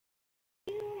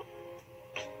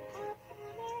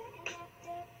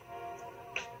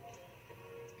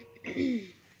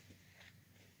Hey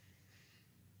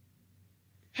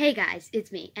guys,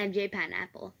 it's me, MJ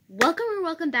Pineapple.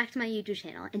 Welcome back to my YouTube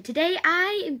channel. And today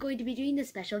I am going to be doing the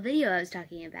special video I was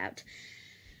talking about.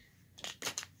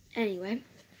 Anyway,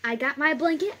 I got my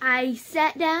blanket, I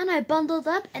sat down, I bundled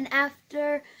up, and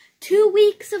after 2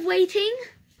 weeks of waiting,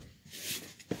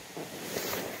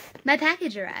 my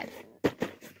package arrived.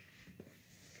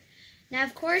 Now,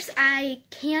 of course, I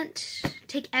can't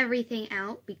take everything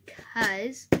out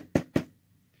because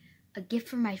a gift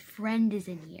from my friend is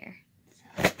in here.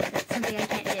 So that's something I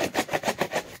can't do.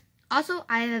 Also,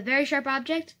 I have a very sharp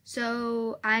object,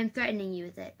 so I'm threatening you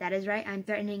with it. That is right, I'm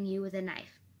threatening you with a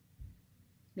knife.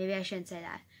 Maybe I shouldn't say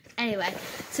that. Anyway,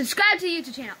 subscribe to the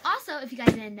YouTube channel. Also, if you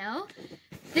guys didn't know,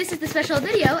 this is the special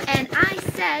video, and I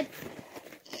said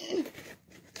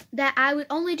that I would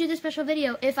only do the special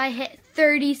video if I hit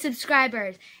 30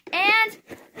 subscribers. And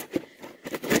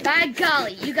by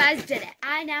golly, you guys did it.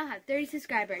 I now have 30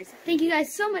 subscribers. Thank you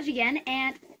guys so much again,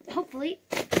 and hopefully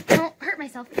I won't hurt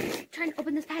myself trying to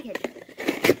open this package.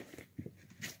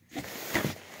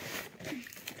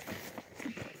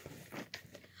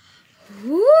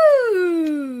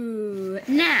 Woo!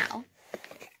 Now,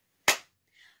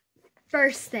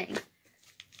 first thing.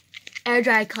 Air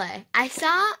dry clay. I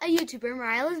saw a YouTuber,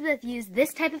 Mariah Elizabeth, use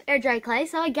this type of air dry clay,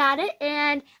 so I got it,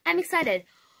 and I'm excited.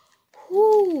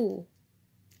 Ooh,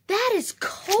 that is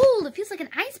cold. It feels like an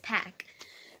ice pack.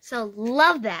 So,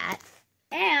 love that.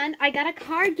 And I got a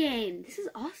card game. This is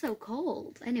also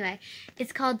cold. Anyway,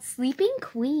 it's called Sleeping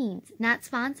Queens. Not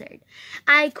sponsored.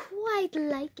 I quite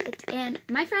like it. And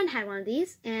my friend had one of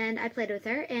these, and I played with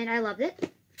her, and I loved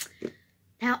it.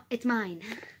 Now, it's mine.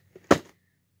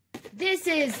 This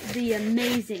is the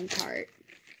amazing part.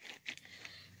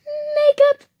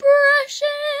 Makeup brushes!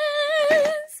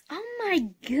 Oh my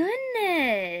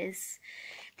goodness!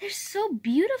 They're so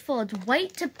beautiful. It's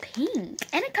white to pink.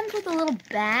 And it comes with a little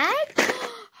bag.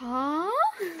 Huh?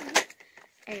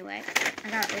 Anyway, I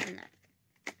gotta open that.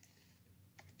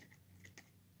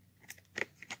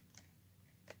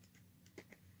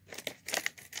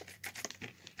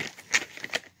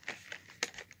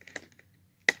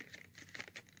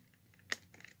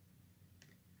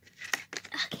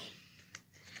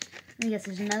 I guess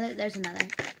there's another. There's another.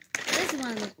 This is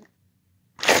one of the.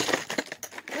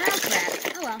 That's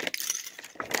that. Oh well.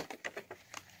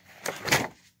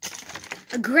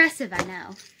 Aggressive, I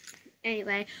know.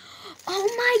 Anyway. Oh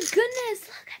my goodness!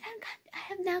 Look, I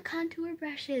have now contour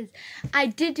brushes. I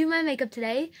did do my makeup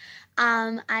today.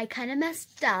 I kind of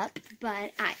messed up,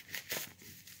 but I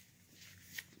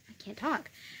can't talk.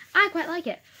 I quite like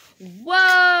it.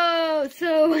 Whoa!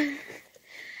 So,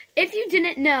 if you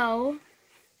didn't know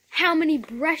how many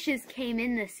brushes came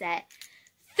in the set?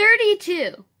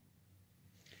 32.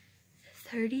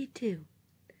 32.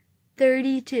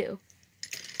 32.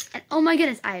 And oh my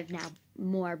goodness, I have now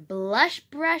more blush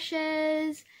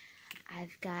brushes.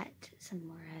 I've got some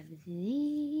more of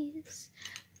these.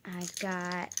 I've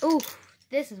got, oh,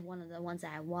 this is one of the ones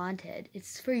I wanted.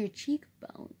 It's for your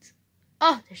cheekbones.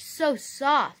 Oh, they're so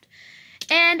soft.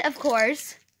 And of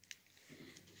course,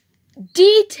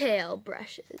 detail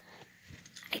brushes.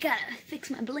 I gotta fix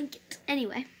my blanket.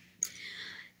 Anyway,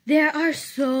 there are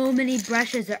so many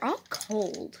brushes. They're all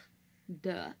cold.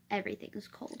 Duh, everything is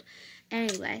cold.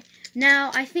 Anyway, now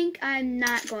I think I'm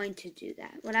not going to do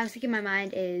that. What I was thinking in my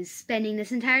mind is spending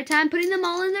this entire time putting them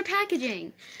all in their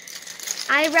packaging.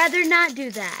 I'd rather not do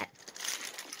that.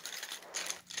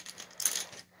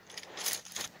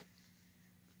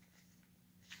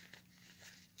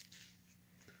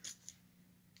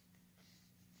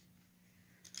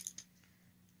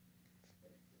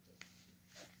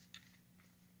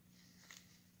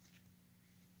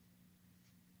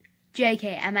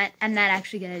 JK, I'm not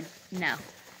actually gonna,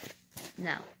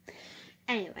 no.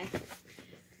 Anyway.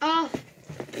 Oh.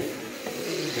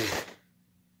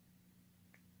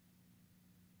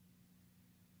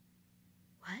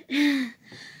 What?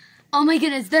 Oh my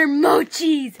goodness, they're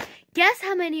mochis. Guess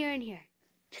how many are in here?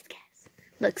 Just guess.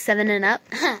 Look, 7 and up.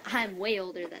 I'm way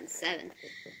older than 7.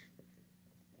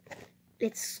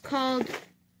 It's called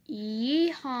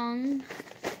Yihong.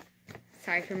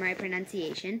 Sorry for my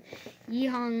pronunciation.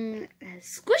 Yihong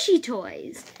Squishy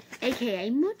Toys,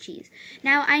 aka Mochis.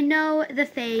 Now, I know the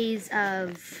phase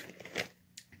of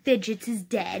fidgets is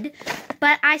dead,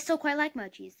 but I still quite like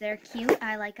Mochis. They're cute,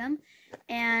 I like them,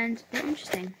 and they're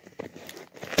interesting.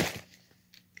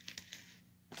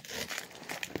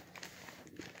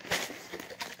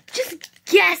 Just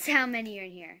guess how many are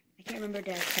in here. I can't remember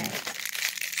what I said.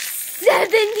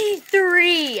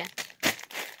 73!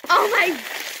 Oh my...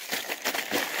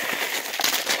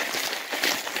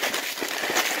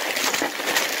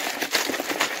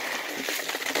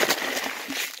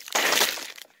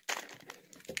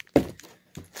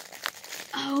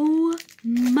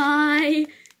 my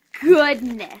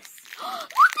goodness. Look,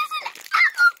 there's an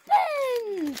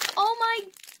elephant! Oh my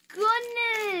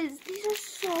goodness. These are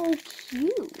so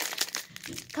cute.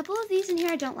 A couple of these in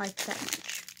here I don't like that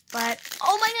much. But,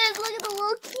 oh my goodness, look at the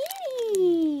little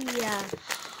kitty.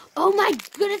 Oh my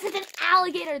goodness, it's an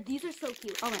alligator. These are so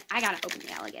cute. Oh my, I gotta open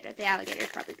the alligator. The alligator is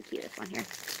probably the cutest one here.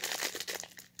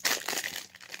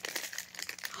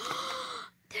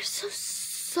 They're so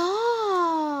soft.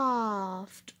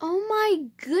 Oh my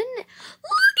goodness.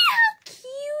 Look at how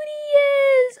cute he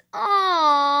is.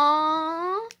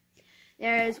 Aww.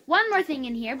 There's one more thing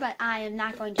in here, but I am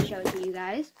not going to show it to you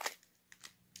guys.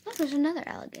 Oh, there's another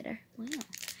alligator. Wow.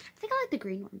 I think I like the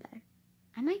green one better.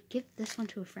 I might give this one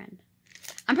to a friend.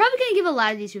 I'm probably going to give a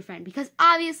lot of these to a friend because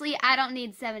obviously I don't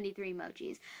need 73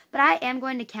 mochis. But I am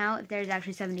going to count if there's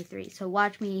actually 73. So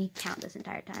watch me count this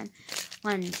entire time.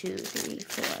 1, 2, 3,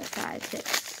 4, 5, 6,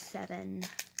 7.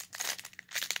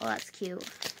 Oh, that's cute.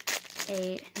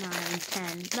 8, 9,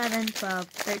 10, 11, 12,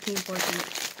 13, 14,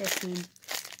 15.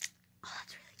 Oh,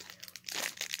 that's really cute.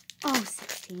 Oh,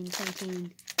 16,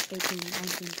 17, 18,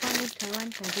 19, 20, 21,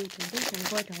 22, 23,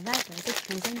 24, 25, 26,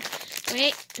 27,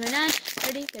 28, 29,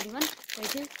 30, 31,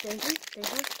 32, 33,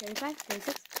 34, 35,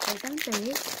 36, 37,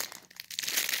 38,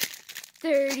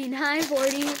 39,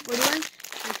 40, 41,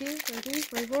 42, 43,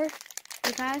 44,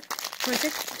 45,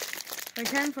 46,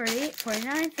 47, 48,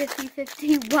 49, 50,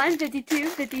 51, 52,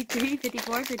 53,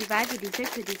 54, 55, 56,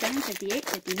 57, 58,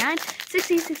 59,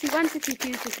 60, 61,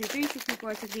 62, 63,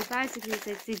 64, 65,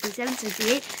 66, 67,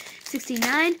 68,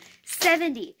 69,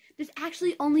 70. There's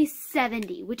actually only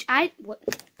 70, which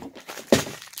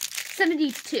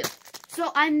 72.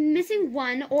 So I'm missing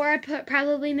one, or I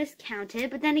probably miscounted,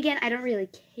 but then again, I don't really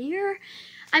care.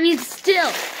 I mean,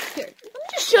 still, here, let me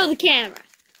just show the camera.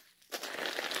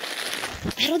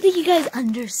 I don't think you guys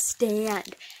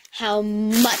understand how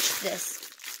much this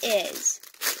is.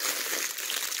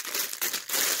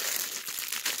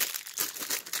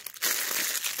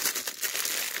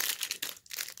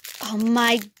 Oh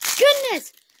my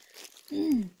goodness!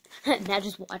 Now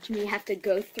just watch me have to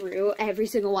go through every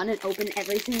single one and open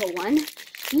every single one.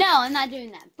 No, I'm not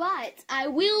doing that. But I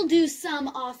will do some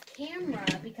off camera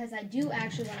because I do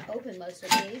actually want to open most of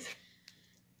these.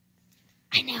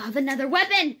 I now have another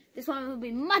weapon. This one will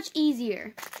be much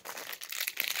easier.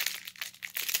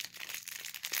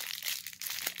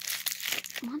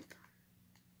 What?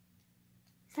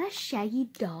 Is that a shaggy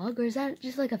dog or is that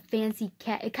just like a fancy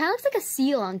cat? It kind of looks like a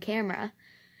seal on camera.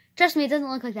 Trust me, it doesn't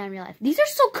look like that in real life. These are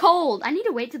so cold. I need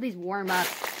to wait till these warm up.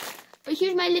 But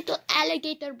here's my little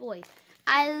alligator boy.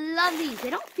 I love these. They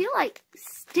don't feel like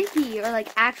sticky or like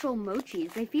actual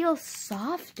mochis. They feel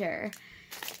softer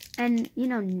and, you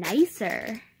know,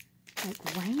 nicer.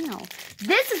 Like, wow.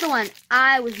 This is the one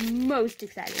I was most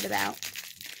excited about.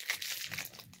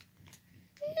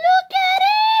 Look at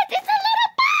it! It's a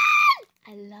little bun!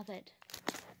 I love it.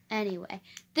 Anyway,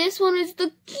 this one is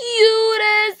the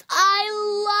cutest. I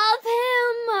love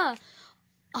him.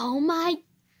 Oh my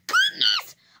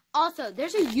goodness. Also,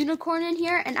 there's a unicorn in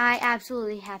here, and I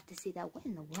absolutely have to see that. What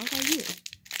in the world are you?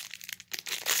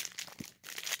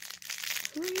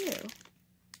 Who are you?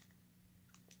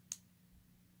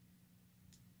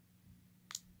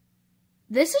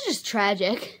 This is just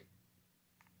tragic.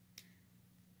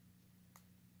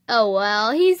 Oh,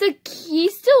 well, he's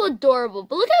still adorable,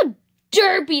 but look how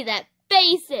derpy that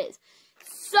face is.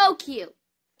 So cute.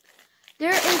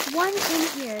 There is one in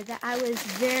here that I was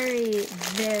very,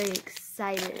 very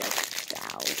excited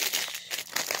about.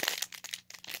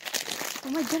 Oh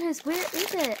my goodness, where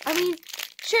is it? I mean,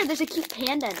 sure, there's a cute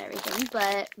panda and everything,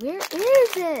 but where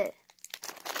is it?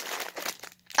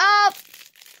 Oh!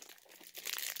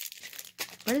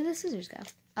 Where did the scissors go?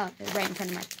 Oh, they're right in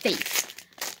front of my face.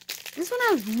 This one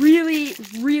I was really,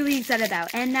 really excited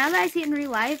about. And now that I see it in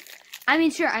real life, I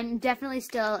mean, sure, I'm definitely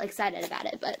still excited about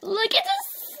it. But look at the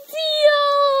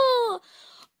seal!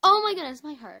 Oh my goodness,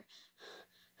 my heart.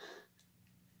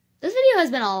 This video has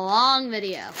been a long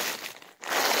video.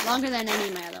 Longer than any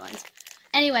of my other ones.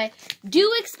 Anyway,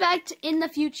 do expect in the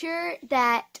future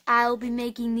that I'll be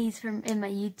making these in my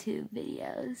YouTube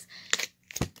videos.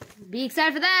 Be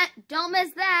excited for that. Don't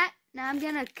miss that. Now I'm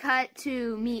going to cut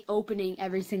to me opening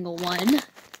every single one.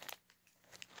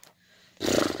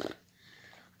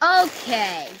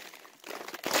 Okay.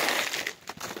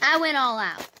 I went all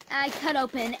out. I cut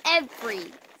open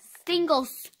every single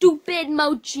stupid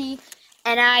mochi,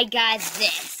 and I got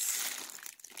this.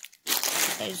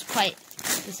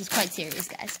 This is quite serious,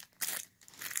 guys.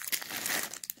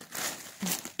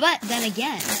 But then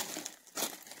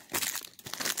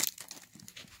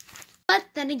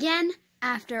again,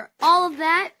 after all of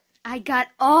that, I got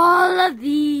all of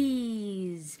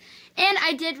these. And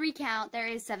I did recount. There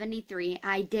is 73.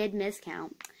 I did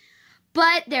miscount.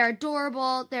 But they're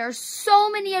adorable. There are so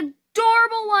many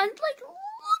adorable ones. Like,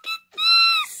 look at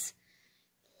this.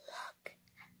 Look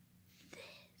at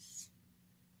this.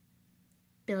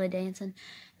 Billy dancing.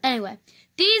 Anyway,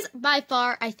 these by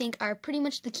far I think are pretty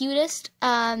much the cutest.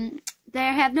 They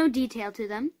have no detail to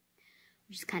them,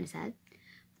 which is kind of sad.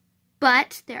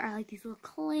 But there are like these little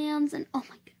clams and oh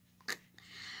my god.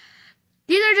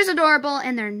 These are just adorable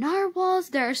and they're narwhals,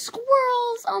 they're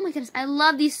squirrels. Oh my goodness, I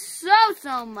love these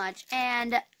so much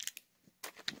and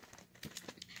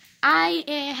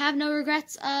I have no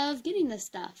regrets of getting this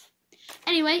stuff.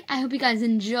 Anyway, I hope you guys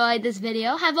enjoyed this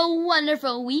video. Have a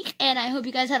wonderful week, and I hope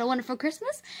you guys had a wonderful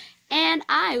Christmas. And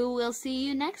I will see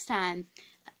you next time.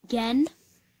 Again,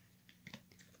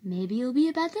 maybe it'll be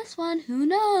about this one. Who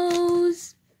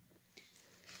knows?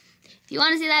 If you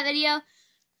want to see that video,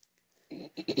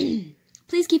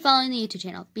 please keep following the YouTube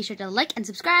channel. Be sure to like and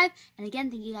subscribe. And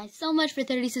again, thank you guys so much for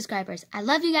 30 subscribers. I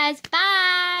love you guys.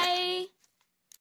 Bye!